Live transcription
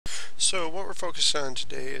So what we're focusing on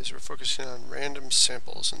today is we're focusing on random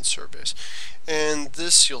samples in surveys. And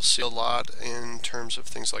this you'll see a lot in terms of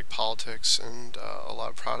things like politics and a lot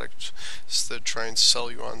of products that try and sell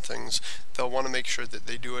you on things. They'll want to make sure that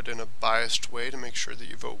they do it in a biased way to make sure that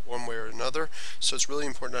you vote one way or another. So it's really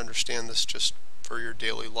important to understand this just for your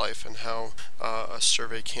daily life and how a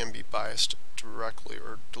survey can be biased directly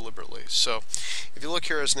or deliberately. So if you look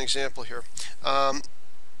here as an example here,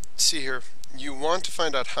 see here, you want to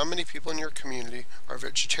find out how many people in your community are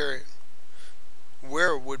vegetarian.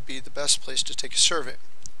 Where would be the best place to take a survey?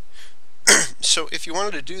 So if you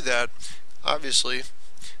wanted to do that, obviously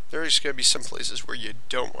there's going to be some places where you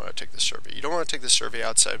don't want to take the survey. You don't want to take the survey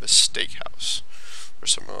outside of a steakhouse or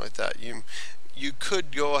something like that. You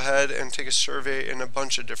could go ahead and take a survey in a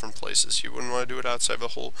bunch of different places. You wouldn't want to do it outside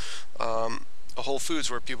of a Whole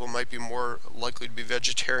Foods where people might be more likely to be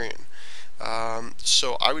vegetarian.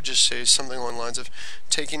 So I would just say something along the lines of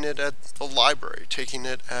taking it at the library, taking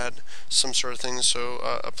it at some sort of thing. So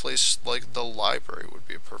a place like the library would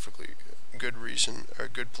be a perfectly good reason, or a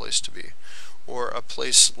good place to be. Or a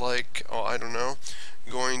place like, oh, I don't know,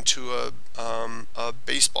 going to a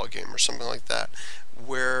baseball game or something like that,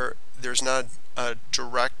 where there's not a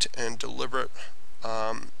direct and deliberate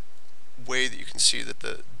way that you can see that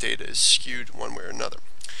the data is skewed one way or another.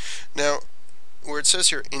 Now, where it says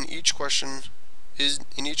here, in each question is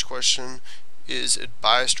it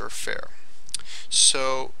biased or fair?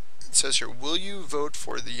 So it says here, will you vote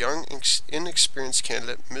for the young inexperienced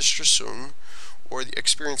candidate Mr. Sung or the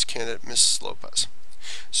experienced candidate Mrs. Lopez?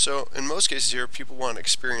 So in most cases here, people want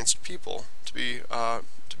experienced people to be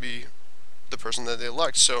the person that they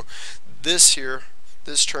elect. So this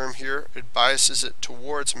term here, it biases it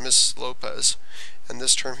towards Mrs. Lopez, and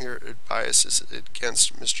this term here, it biases it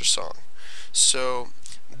against Mr. Song. So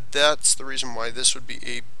that's the reason why this would be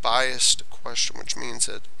a biased question, which means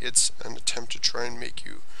that it's an attempt to try and make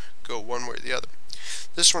you go one way or the other.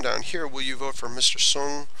 This one down here, will you vote for Mr.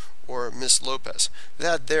 Sung or Miss Lopez?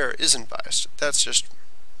 That there isn't biased. That's just,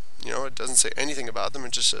 it doesn't say anything about them.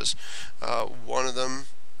 It just says one of them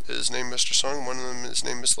is named Mr. Sung, one of them is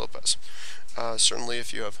named Miss Lopez. Certainly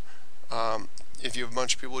if you have a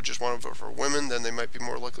bunch of people who just want to vote for women, then they might be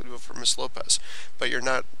more likely to vote for Miss Lopez. But you're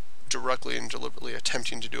not directly and deliberately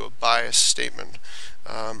attempting to do a biased statement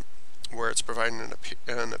where it's providing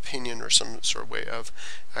an opinion or some sort of way of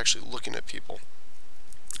actually looking at people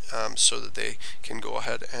so that they can go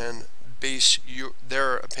ahead and base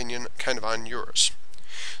their opinion kind of on yours.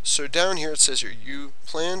 So down here it says here, you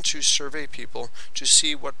plan to survey people to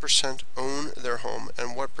see what percent own their home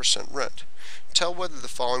and what percent rent. Tell whether the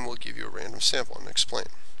following will give you a random sample and explain.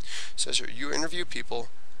 It says here, you interview people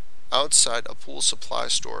outside a pool supply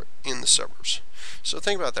store in the suburbs. So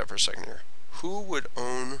think about that for a second here. Who would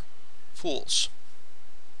own pools?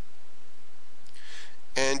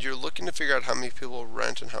 And you're looking to figure out how many people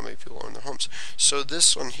rent and how many people own their homes. So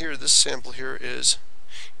this one here, this sample here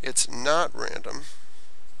it's not random.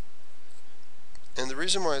 And the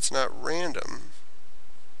reason why it's not random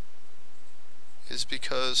is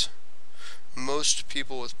because most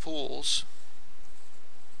people with pools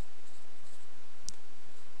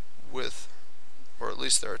or at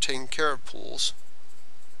least that are taking care of pools,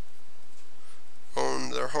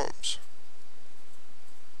 own their homes,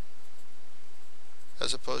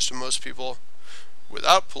 as opposed to most people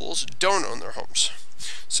without pools don't own their homes.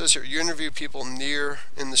 It says here, you interview people in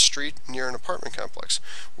the street near an apartment complex.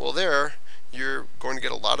 Well, there you're going to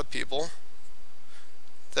get a lot of people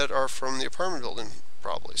that are from the apartment building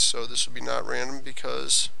probably. So this would be not random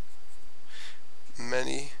because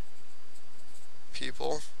many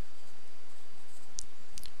people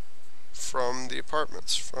from the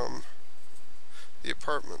apartments.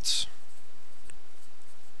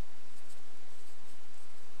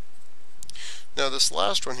 Now this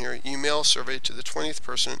last one here, email survey to the 20th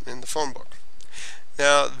person in the phone book.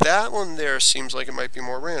 Now that one there seems like it might be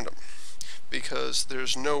more random because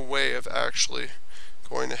there's no way of actually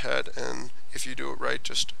going ahead and, if you do it right,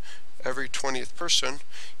 just every 20th person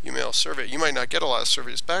email survey. You might not get a lot of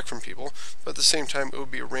surveys back from people, but at the same time it would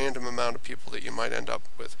be a random amount of people that you might end up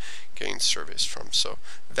with getting surveys from. So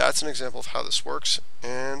that's an example of how this works,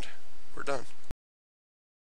 and we're done.